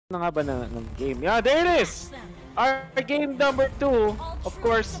na nga ba ng game? Yeah, there it is! Our game number 2, of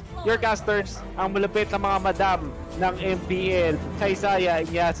course, your casters, ang malupit na mga madam ng MPL, Kaisaya,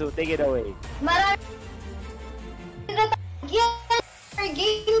 Inyasu, take it away. Maraming for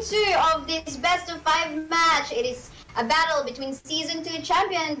game 2 of this best of 5 match. It is a battle between Season 2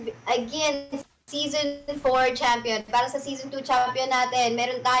 champion against Season 4 champion. Para sa Season 2 champion natin,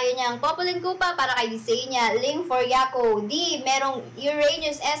 meron tayo niyang Populin Kupa para kay Disenya, Ling for Yako, D, merong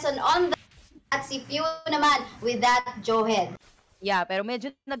Uranus Eson on the at si Pew naman with that Johead. Yeah, pero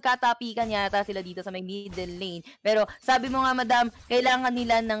medyo nagkatapikan yata sila dito sa may middle lane. Pero sabi mo nga, madam, kailangan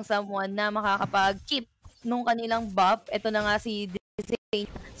nila ng someone na makakapag-keep nung kanilang buff. Ito na nga si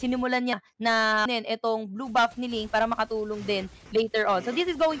Disenya. Sinimulan niya na itong blue buff ni Ling para makatulong din later on. So this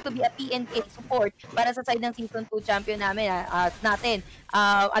is going to be a PNK support para sa side ng Season 2 champion natin.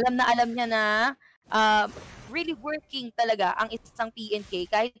 Alam niya na really working talaga ang isang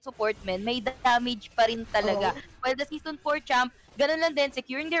PNK. Kahit support men, may damage pa rin talaga. While the Season 4 champ, ganun lang din,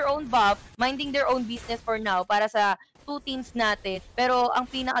 securing their own buff, minding their own business for now para sa 2 teams natin. Pero ang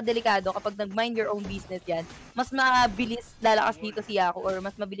pinakadelikado kapag nag-mind your own business yan, mas mabilis lalakas dito si Yako or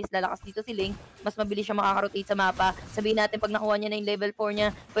mas mabilis lalakas dito si Ling, mas mabilis siya makaka-rotate sa mapa. Sabihin natin, pag nakuha niya na yung level 4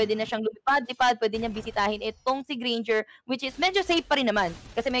 niya, pwede na siyang lumipad-lipad, pwede niyang bisitahin itong si Granger, which is medyo safe pa rin naman.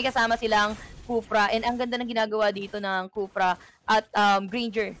 Kasi may kasama silang Kupra, and ang ganda ng ginagawa dito ng Kupra at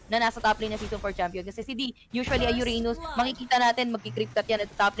Granger na nasa top lane ng Season 4 champion. Kasi si D, usually ay Uranus, makikita natin, magki-creep cut yan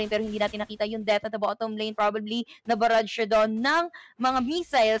at top lane, pero hindi natin nakita yung death at the bottom lane. Probably, nabarad siya doon ng mga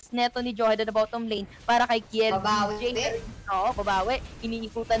missiles neto ni Johead at the bottom lane para kay Kiel. Babawi. Oo, babawi.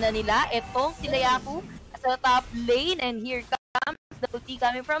 Iniikutan na nila itong sila Yaku sa top lane, and here comes the ulti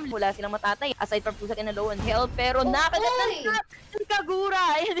coming from wala silang matatay aside from Pusak and low on health, pero nakagat na si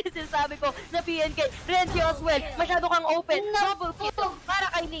Kagura. Ayan din sinasabi ko na PNK Renji Oswell, masyado kang open, double kill para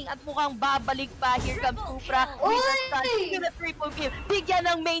kay Ling at mukhang babalik pa. Here comes Kupra with a triple kill. Bigyan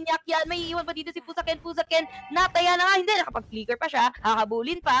ng maniac yan, may iwan pa dito si Pusaken, nataya na nga, hindi, nakapag-flicker pa siya,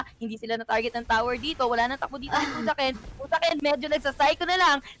 hahabulin pa, hindi sila na-target ng tower dito, wala nang takbo dito si Pusaken medyo nagsasayko na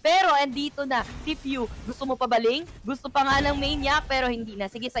lang, pero andito na si Pew. Gusto mo pa baling? Gusto pa nga ng maniac, pero hindi na.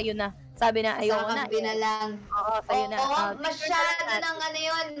 Sige, sa'yo na. Sabi na, ayaw na. Sabi na lang. Oo, sa'yo na. Masyado ng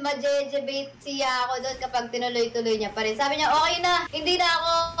yun, ma-jejebate siya ako doon kapag tinuloy-tuloy niya pa rin. Sabi niya, okay na, hindi na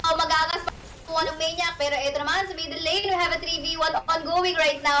ako mag-aangas pa ng maniac. Pero ito naman, sa middle lane, we have a 3v1 ongoing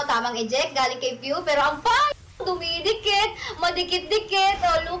right now. Tamang eject, galing kay Pew, pero ang dumidikit, madikit-dikit.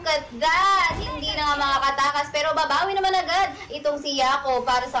 Oh, look at that. Hindi na nga makakatakas, pero babawi naman agad itong si Yako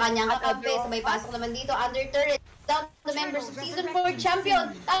para sa kanyang kakampi. So may pasok naman dito, under turret. Down the members of Season 4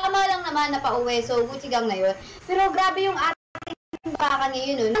 champion. Tama lang naman na pauwi, so gutigang na yun. Pero grabe yung ating baka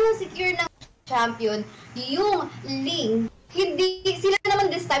ngayon, ang secure ng champion, yung Ling, hindi, sila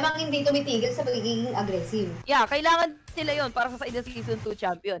naman this time ang hindi tumitigil sa pagiging aggressive. Yeah, kailangan sila yon para sa side ng Season 2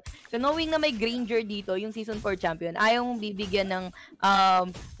 champion. So knowing na may Granger dito, yung Season 4 champion, ayaw mong bibigyan ng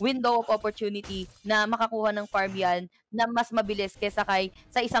window of opportunity na makakuha ng farm yan na mas mabilis kaysa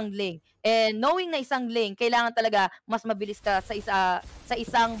sa isang Ling. And knowing na isang Ling, kailangan talaga mas mabilis ka sa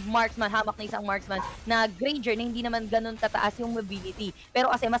isang marksman, hamak na isang marksman na Granger na hindi naman ganun kataas yung mobility.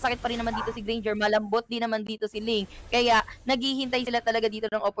 Pero kasi masakit pa rin naman dito si Granger, malambot din naman dito si Ling. Kaya naghihintay sila talaga dito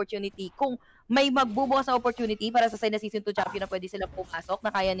ng opportunity. Kung may magbubukas na opportunity para sa side na Season 2 champion na pwede silang pumasok,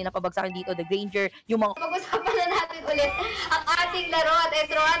 na kaya nila pabagsakin dito, the Granger, yung mga... Pag-usapan na natin ulit ang ating laro at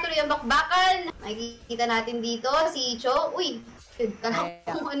tuloy ang bakbakan. Makikita natin dito si Cho. Uy,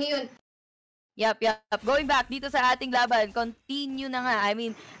 kung ano yun. Yup. Going back dito sa ating laban, continue na nga. I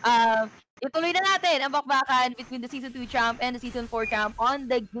mean, ituloy na natin ang bakbakan between the Season 2 champ and the Season 4 champ on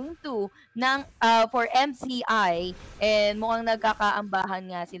the Game 2 ng, for MCI. And mukhang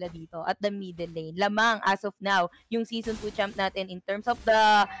nagkakaambahan nga sila dito at the middle lane. Lamang as of now, yung Season 2 champ natin in terms of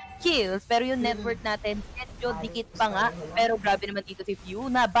the kills. Pero yung network natin, medyo dikit pa nga. Pero grabe naman dito si Pew.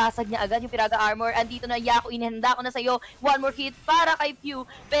 Nabasag niya agad yung Piraga Armor. Andito na Yako, inihanda ko na sa'yo. One more hit para kay Pew.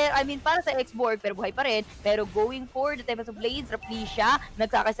 Pero, para sa X-Borg, pero buhay pa rin. Pero going for the Tempest of Blades, Raplisha,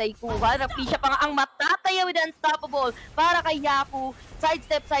 nagsakasaykuhan. Raplisha pa nga ang matataya with Unstoppable para kay Yaku.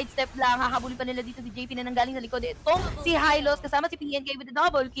 Sidestep lang. Hahabulin pa nila dito si JP na nanggaling sa likod. Itong si Hylos kasama si PNK with the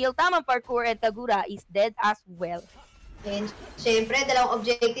double kill. Tamang parkour, and Kagura is dead as well. And syempre, dalawang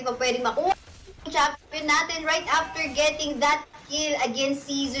objective ang pwedeng makuha ang champion natin right after getting that kill against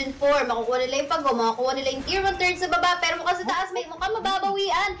Season 4. Makukuha nila yung pag-go, makukuha nila yung tier 1 third sa baba, pero mukhang sa taas may mukhang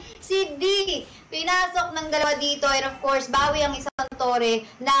mababawian. Si D, pinasok ng dalawa dito, and of course, bawi ang isang tore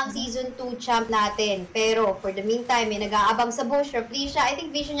ng Season 2 champ natin. Pero for the meantime, may nag-aabang sa bush, Raplisha. I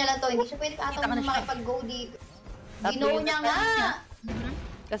think vision niya lang to, hindi siya pwede makipag-go dito. Gino niya nga.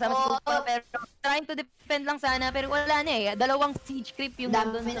 kasama si Kupa, pero trying to defend lang sana, pero wala na eh. Dalawang siege creep yung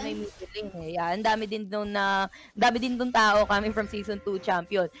doon sa may middle lane eh. Yeah, ang dami din doon tao coming from Season 2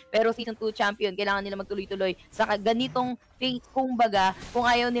 champion. Pero Season 2 champion, kailangan nila magtuloy-tuloy sa ganitong phase, kumbaga, kung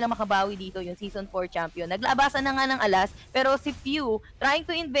ayaw nila makabawi dito yung Season 4 champion. Naglabasan na nga ng alas, pero si Few trying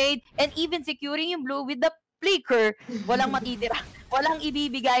to invade and even securing yung blue with the flicker, walang matitira, walang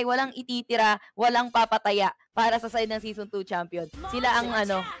ibibigay, walang ititira, walang papataya para sa side ng Season 2 champion. Sila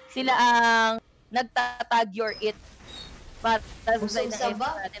ang nagtatag your it para sa side ng FC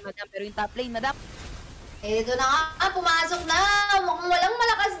natin, madam. Pero yung top lane, madam, Ito na nga, pumasok na. Mukhang walang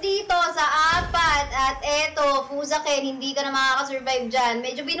malakas dito sa apat. At eto, Fuzaken, hindi ka na makakasurvive dyan.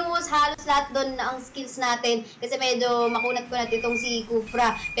 Medyo binuhos halos lahat doon ang skills natin. Kasi medyo makunat-kunat itong si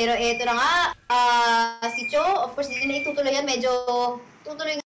Kufra. Pero eto na nga, si Cho, of course, hindi na itutuloy yan. Medyo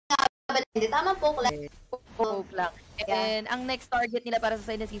tutuloy nga. Hindi, tama po, lang. And ang next target nila para sa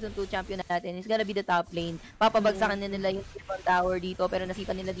side ng Season 2 champion natin is gonna be the top lane. Papabagsakan na nila yung Silver Tower dito, pero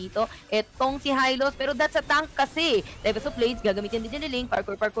nasipan nila dito. Etong si Hylos, pero that's a tank kasi. Levels of plates, gagamitin din nila Link,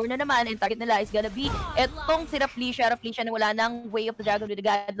 parkour na naman, and target nila is gonna be etong si Rafflesia na wala ng Way of the Dragon with the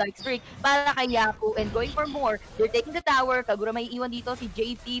Godlike Streak para kay Yaku, and going for more. They're taking the tower, Kagura may iwan dito, si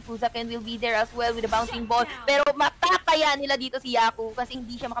JP, Fuzaken will be there as well with the bouncing ball, pero matataya nila dito si Yaku kasi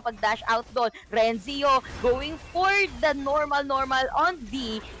hindi siya makapag-dash out doon. Renzio going for the normal on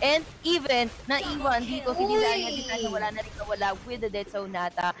D, and even naiwan dito si Dizanya wala na rin nawala with the Dead Zone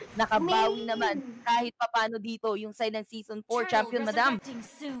nata. Nakabawi naman kahit papano dito yung side ng Season 4 champion, madam.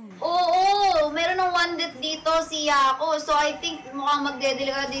 Oo, meron ng one death dito si Yako. So I think mukhang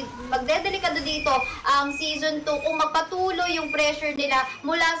magdedelikado dito ang Season 2 kung magpatuloy yung pressure nila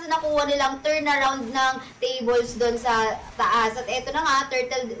mula sa nakuha nilang turnaround ng tables doon sa taas. At eto na nga,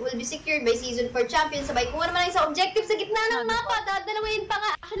 Turtle will be secured by Season 4 champion. Sabay kuha naman lang sa objective sa gitna ng mapa. Dadalawain pa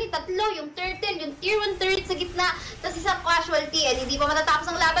nga. Actually, tatlo. Yung Turtle, yung Tier 1 turret sa gitna. Tapos isang casualty. And hindi pa matatapos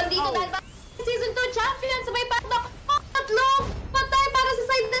ang laban dito dahil ba Season 2 champion. Sabay pa tatlo. Patay para sa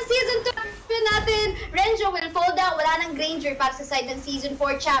side ng Season 2 champion natin. Renjo will fall down. Wala nang Granger para sa side ng Season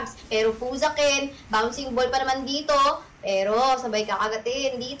 4 champs. Pero Fuzaken, bouncing ball pa naman dito. Pero sabay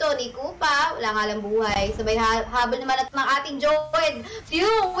kakagatin dito ni Kupa, wala nga lang buhay. Sabay habol naman at ng ating Joed. Few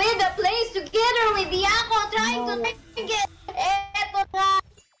with the place together with Yako trying to get. Eto nga,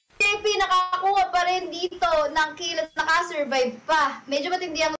 JP nakakuha pa rin dito ng kill at nakasurvive pa. Medyo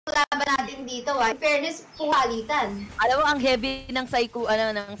matindi ang laban natin dito. In fairness, puhalitan. Alam mo, ang heavy ng psycho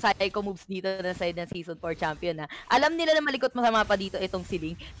moves dito na side ng Season 4 champion na. Alam nila na malikot masama pa dito itong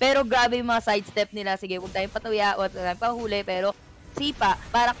siling. Pero grabe yung mga sidestep nila. Sige, huwag tayong patuya o huwag tayong pahuli. Pero sipa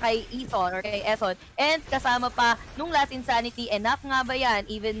para kay Ison or kay Eson, and kasama pa nung Last Insanity. Enough nga ba yan?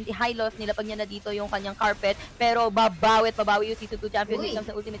 Even high loss nila pag niya na dito yung kanyang carpet, pero pabawi yung Season 2 champion dito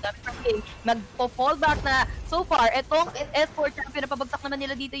sa ultimate champion game. Magpo-fall back na so far. Etong S4 champion na pabagsak naman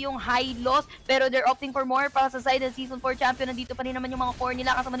nila dito yung high loss, pero they're opting for more para sa side ng Season 4 champion. Nandito pa rin naman yung mga core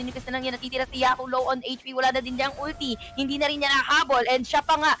nila, kasama ninipis na lang yan. Natitira si Yaku low on HP, wala na din niyang ulti, hindi na rin niya nakahabol, and siya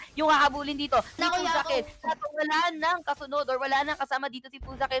pa nga yung hahabulin dito si Fuzaken. Wala nang kasunod or wala nang kasama dito si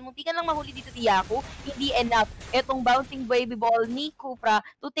Fuzaken. Muntikan lang mahuli dito si Yaku. Hindi enough etong bouncing baby ball ni Kufra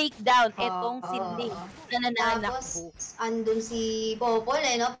to take down etong si Link na nananak po. Tapos andun si Popol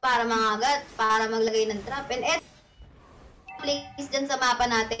no? Para mangagat, para maglagay ng trap. And place dyan sa mapa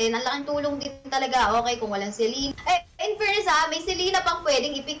natin, ang laking tulong din talaga. Okay, kung walang Celine. In fairness may Selena pang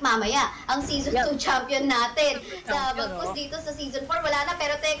pwedeng i-pick mamaya. Ang Season 2 champion natin. Sa pag-push dito sa Season 4, wala na.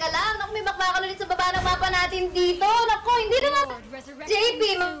 Pero teka lang, naku, may bakbakan ulit sa baba ng mapa natin dito. Naku, hindi naman. JP,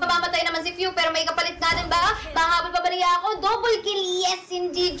 mamamatay naman si Few, pero may kapalit natin ba? Bahabol pa ba niya ako? Double kill, yes,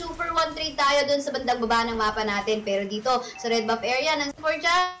 indeed. 2 for 1 trade tayo dun sa bandang baba ng mapa natin. Pero dito, sa red buff area ng 4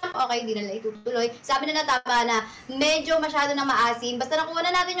 champ, okay, hindi nila itutuloy. Sabi na tama na, medyo masyado na maasim. Basta nakuha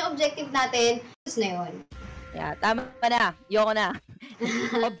na natin yung objective natin, na yun. Yeah, tama na. Yoko na.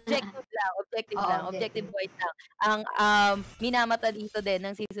 Objective point lang. Ang minamata dito din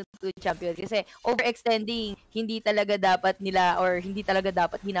ng Season 2 champion kasi overextending hindi talaga dapat nila or hindi talaga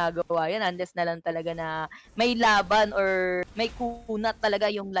dapat ginagawa yan unless na lang talaga na may laban or may kunat talaga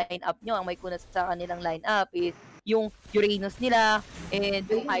yung lineup nyo. Ang may kunat sa kanilang lineup is yung Uranus nila and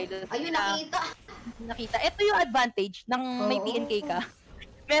yung Hylos nila. Nakita. Ito yung advantage ng may PNK ka.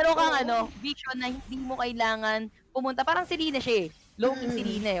 Meron kang vision na hindi mo kailangan pumunta. Parang Selena siya eh. Low-key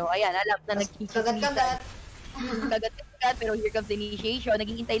Selena eh. Ayan, alam na Kagat-kagat. Kagat-kagat, pero here comes the initiation.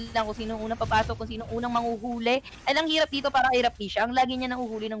 Naghihintay lang kung sino unang papasok, kung sino unang manguhuli. And ang hirap dito para kay Rafflesia, ang lagi niya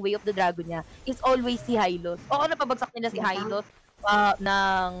nanguhuli ng Way of the Dragon niya is always si Hylos. Oo, napabagsak nila si Hylos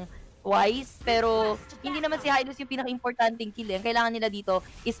ng twice, pero hindi naman si Hylos yung pinaka-importanting kill. Ang kailangan nila dito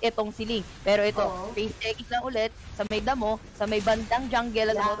is itong si Ling. Pero ito, face checking lang ulit sa may damo, sa may bandang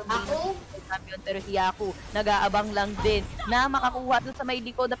jungle at bottom lane champion. Pero si Yaku, nag-aabang lang din na makakuha dun sa may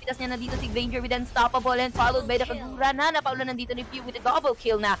likod. Napitas niya na dito si Granger with Unstoppable and followed by the Kagura na napaulan nandito ni Pew with a double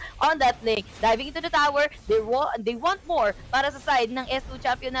kill na on that lane. Diving into the tower, they want more para sa side ng S2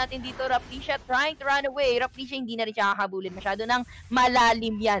 champion natin dito. Raplisha trying to run away. Raplisha hindi na rin siya kakabulin. Masyado nang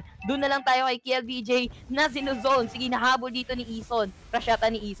malalim yan. Doon na lang tayo kay KLBJ na sinuzone. Sige, nahabol dito ni Ison. Rasyata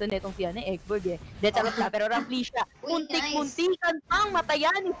ni Ison itong siya ni Eggbird eh. Charot na. Pero Raplisha, muntik-muntikan pang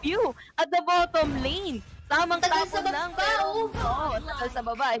matayan ni Pew at the bottom lane. Tamang tapon lang. Pero, tagal sa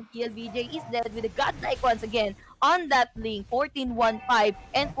baba. And KLBJ is dead with a godlike once again on that lane. 14-1-5.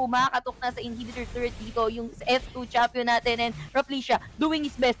 And pumakatok na sa inhibitor turret dito yung S2 champion natin. And Raplisha doing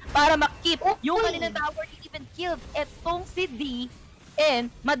his best para makip yung kanilang tower. He even killed etong si D.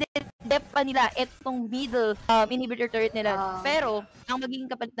 And madedep pa nila itong middle inhibitor turret nila. Pero, ang magiging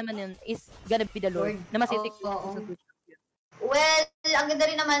kapalit naman yun is gonna be the Lord na masisik sa champion. Well, ang ganda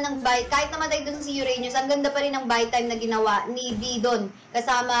rin naman ng buy. Kahit namatay dun si Uranus, ang ganda pa rin ng buy time na ginawa ni D doon.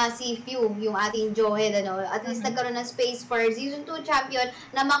 Kasama si Few, yung ating Johead. At least nagkaroon ng space for Season 2 champion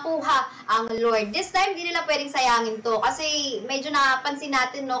na makuha ang Lord. This time, di nila pwedeng sayangin to. Kasi medyo napansin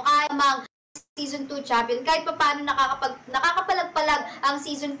natin, no, kaya mang Season 2 champion, kahit pa paano nakakapalag-palag ang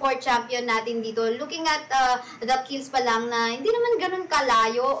Season 4 champion natin dito. Looking at the kills pa lang na hindi naman ganun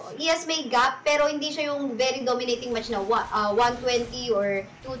kalayo. Yes, may gap, pero hindi siya yung very dominating match na 120 or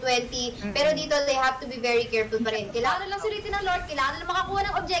 220. Pero dito, they have to be very careful pa rin. Kailangan na lang suritin ng Lord, kailangan na makakuha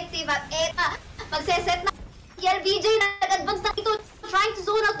ng objective at magseset na LBJ na nag-advance na ito trying to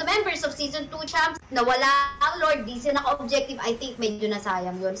zone out the members of Season 2 champs na wala ang Lord, di sila naka-objective. I think medyo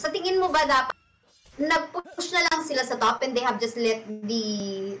nasayang yun. Sa tingin mo ba dapat nag-push na lang sila sa top and they have just let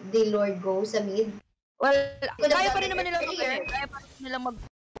the Lord go sa mid? Well, kaya pa rin naman nilang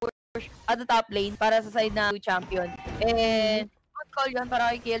mag-push at the top lane para sa side na champion. And call yun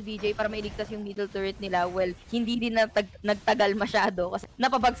para kay KLBJ para mailigtas yung middle turret nila. Well, hindi din nagtagal masyado kasi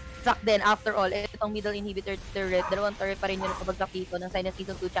napabagsak din after all. Itong middle inhibitor turret, dalawang turret pa rin yung napabagsak dito ng side ng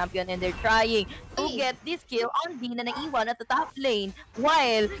Season 2 champion and they're trying to get this kill on D na naiwan at the top lane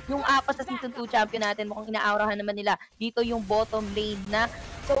while yung apat sa Season 2 champion natin mukhang inaaurahan naman nila dito yung bottom lane na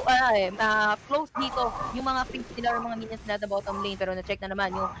so, close dito yung mga pings nila or mga minions nila sa bottom lane pero na-check na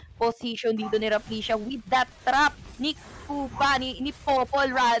naman yung position dito ni Raplisha with that trap ni Kupa, ni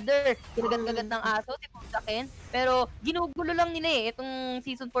Popol rather. Kinagat-gagat ng aso, si Pusakin. Pero ginugulo lang nila itong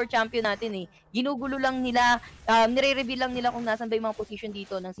Season 4 champion natin Ginugulo lang nila, nire-reveal lang nila kung nasan ba yung mga position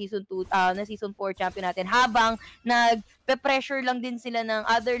dito ng Season 2, ng Season 4 champion natin habang nagpe-pressure lang din sila ng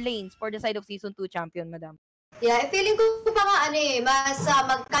other lanes for the side of Season 2 champion, madam. Yeah, feeling ko pa nga mas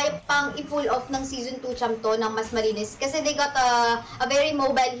magkaya pang i-pull off ng Season 2 champ to ng mas malinis kasi they got a very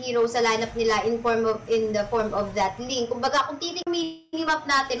mobile hero sa lineup nila in the form of that Link. Kumbaga kung titingnan minimap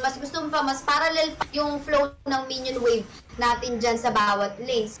natin, mas gusto mo pa mas parallel yung flow ng minion wave natin dyan sa bawat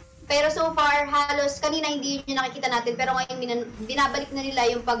lanes. Pero so far, halos kanina hindi yun nakikita natin pero ngayon binabalik na nila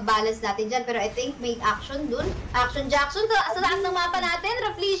yung pag-balance natin dyan. Pero I think may action dun. Action Jackson sa taas ng mapa natin.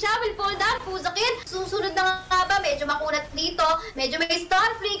 Raplisha will fall down. Pusakin. Susunod na nga ba? Medyo makunat dito. Medyo may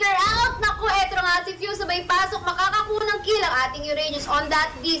stun. Flicker out. Naku, eto nga si Few. Sabay pasok. Makakakuha ng kill ang ating Uranus on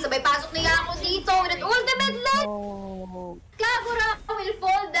that D. Sabay pasok nila ako dito with an ultimate light. Kagura will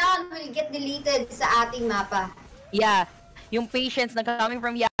fall down. Will get deleted sa ating mapa. Yeah. Yung patience na coming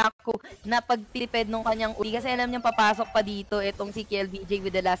from Yaku na pagtipid nung kanyang uli kasi alam niyang papasok pa dito itong si KLBJ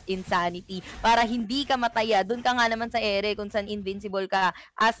with the last insanity para hindi ka mataya. Doon ka nga naman sa ere kung saan invincible ka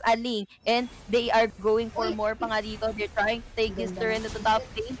as a Link and they are going for more pa nga dito. They're trying to take this turn to the top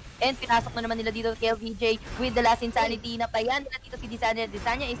lane and pinasok na naman nila dito KLBJ with the last insanity. Napayan nila dito si Desanya.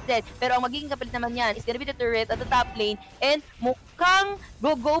 Desanya is dead pero ang magiging kapalit naman yan is gonna be the turret at the top lane and mukhang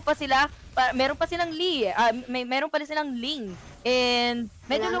go pa sila. Meron pa silang meron pa silang Ling and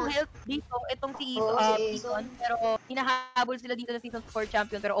medyo low health dito itong si Ison pero hinahabol sila dito sa Season 4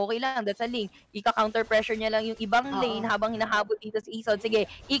 champion pero okay lang, that's a Ling. Ika-counter pressure niya lang yung ibang lane habang hinahabol dito si Ison. Sige,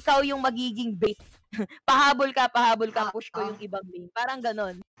 ikaw yung magiging bait. pahabol ka, push ko yung ibang lane. Parang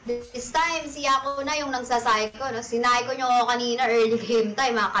ganon. This time, si Yaku na yung nagsasay ko. No? Sinay ko nyo kanina early game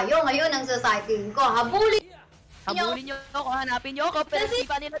time. Kayo ngayon ang sasakin ko. Habulin nyo ako, hanapin nyo ako, pero si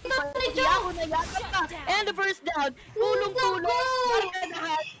pa nila ako na yakap ka. And the first down, tulong-tulong,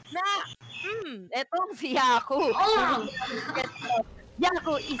 markadahan na, etong si Yaku.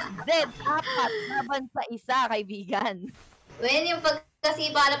 Yaku is dead, 4 laban sa 1, kaibigan. When yung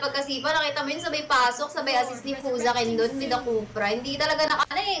pagkasipa, nakita mo yun, sabay pasok, sabay assist ni Fuzakin doon, with the Cupra. Hindi talaga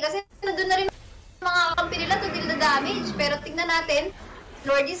kasi nandun na rin mga kampi nila to deal the damage. Pero tingnan natin,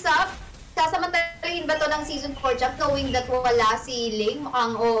 Lord is up. Sasamantalahin ba to ng Season 4 champ knowing that wala si Ling?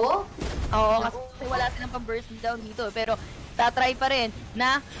 Mukhang oo. Oo, kasi wala silang pang-burst down dito. Pero tatry pa rin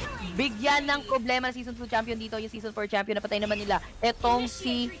na bigyan ng problema ng Season 2 champion dito, yung Season 4 champion, napatay naman nila etong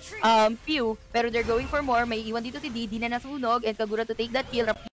si Pew, pero they're going for more. May iwan dito si di na nasunog, and Kagura to take that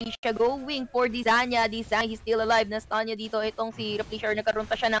kill. Raplisha going for Dizanya, he's still alive, na-stun niya dito itong si Raplisha, or nagkaroon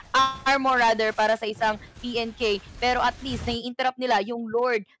pa siya ng armor rather para sa isang PNK, pero at least nai-interrupt nila yung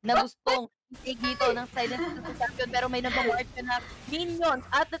Lord na gustong take dito ng silence to champion, pero may nabaward ka na minions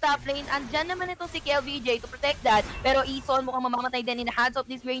at the top lane. Andyan naman itong si KLVJ to protect that, pero Ison mukhang mamamatay din in the hands of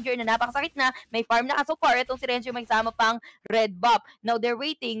this Ranger na napakasakit na. May farm na so far, itong si Renzo may sama pang red buff. Now they're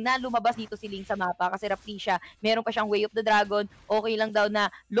waiting na lumabas dito si Ling sa mapa kasi Raplisha, meron pa siyang Way of the Dragon, okay lang daw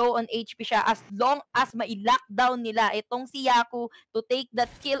na low on HP siya as long as mai-lockdown nila itong si Yaku. To take that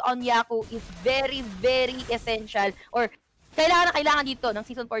kill on Yaku is very, very essential, or kailangan dito ng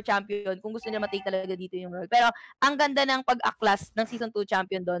Season 4 champion kung gusto nila matake talaga dito yung role. Pero ang ganda ng pag-aklas ng Season 2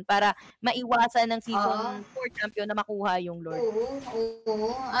 champion doon para maiwasan ng Season 4 champion na makuha yung Lord.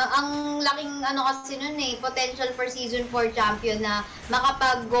 Oo. Ang laking kasi nun potential for Season 4 champion na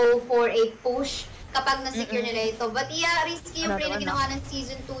makapag-go for a push kapag na-secure nila ito. But risky yung play na ginawa ng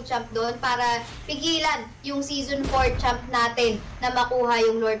Season 2 champ doon para pigilan yung Season 4 champ natin na makuha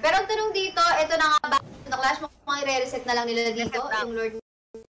yung Lord. Pero ang tanong dito, ito na nga ba na clash, mukhang i-reset na lang nila dito yung Lord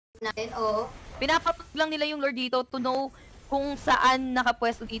natin. Oo. Pinapatog lang nila yung Lord dito to know kung saan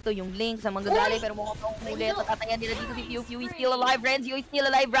nakapwesto dito yung Link sa manggagaling, pero mukhang pangulit. Patatayan nila dito si Pew. Pew is still alive. Renzo is still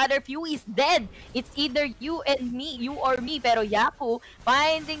alive. Rather, Pew is dead. It's either you and me, you or me. Pero Yaku,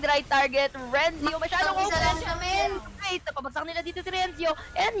 finding the right target. Renzo, masyadong open. Right, napabagsak nila dito si Renzo.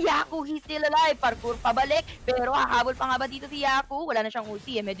 And Yaku, he's still alive. Parkour pabalik. Pero hahabol pa nga ba dito si Yaku? Wala na siyang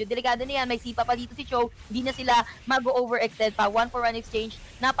ulti. Medyo delikado na yan. May sipa pa dito si Cho. Hindi na sila mag-overextend pa. 1-for-1 exchange.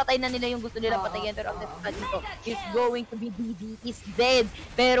 Napatay na nila yung gusto nila patayin. Pero ang nasa dito is going to be BD is dead.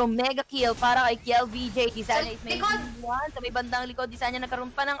 Pero mega kill para kay KLVJ. Disanya is making one. Sa may bandang likod, Disanya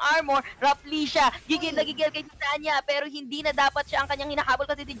nagkaroon pa ng armor. Raplisha, gigil na gigil kay Disanya. Pero hindi na dapat siya ang kanyang hinahabol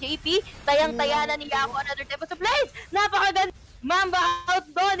kasi si JP. Tayang-taya na ni Yaku. Another type of supplies. Napakaganda. Mamba out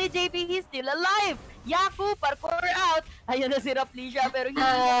doon ni JP. He's still alive. Yaku, parkour out. Ayun na si Raplisha. Pero hindi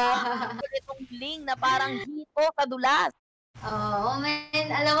itong Ling na parang hito kadulas. Oo, man.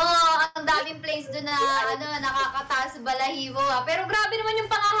 Alam mo, ang daming plays doon na nakakataas balahibo. Pero grabe naman yung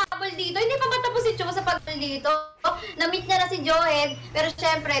pangahabol dito. Hindi pa matapos si Cho sa pagdal dito. Na-meet niya na si Joed. Pero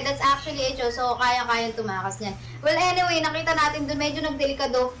syempre, that's actually a Cho. So, kaya-kayang tumakas niyan. Well, anyway, nakita natin doon medyo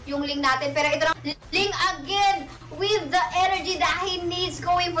nagdelikado yung Ling natin. Pero ito na, Ling again with the energy that he needs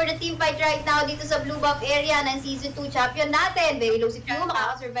going for the team fight right now dito sa blue buff area ng Season 2 champion natin. Very low si Pew,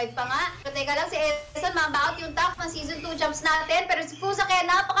 makakasurvive pa nga. Pero teka lang, si Eson, mamba-out yung top ng Season 2 champs natin. Pero si Fuza kaya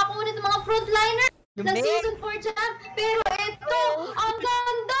napakakunit ng mga frontliner ng Season 4 champ. Pero ito, ang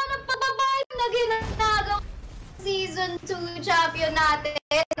ganda ng pagbabayad na ginagawa Season 2 champion natin.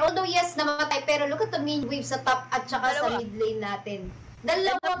 Although yes, namatay, pero look at the minion wave sa top at saka sa mid lane natin.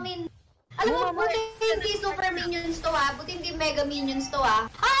 Dalawang minion. Alam mo, buti hindi super minions to buti hindi mega minions to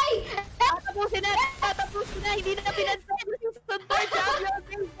Ay! Tatapusin na, hindi na pinansin yung Season 4 champion.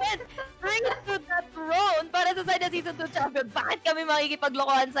 Bring it to that throne para sa side ng Season 2 champion. Bakit kami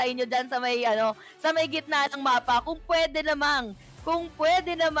makikipaglokohan sa inyo dyan sa may gitna ng mapa? Kung pwede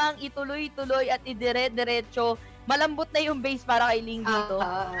namang ituloy-tuloy at idire-diretso, malambot na yung base para kay Ling dito.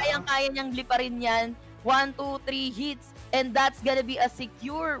 Kayang-kaya niyang liparin yan. 1, 2, 3 hits. And that's gonna be a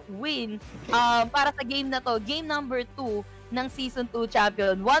secure win para sa game na to. Game number 2 ng Season 2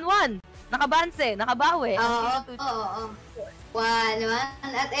 champion. 1-1. Nakabanse, nakabawi. Oo. 1-1.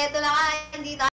 At eto na nga, hindi tayo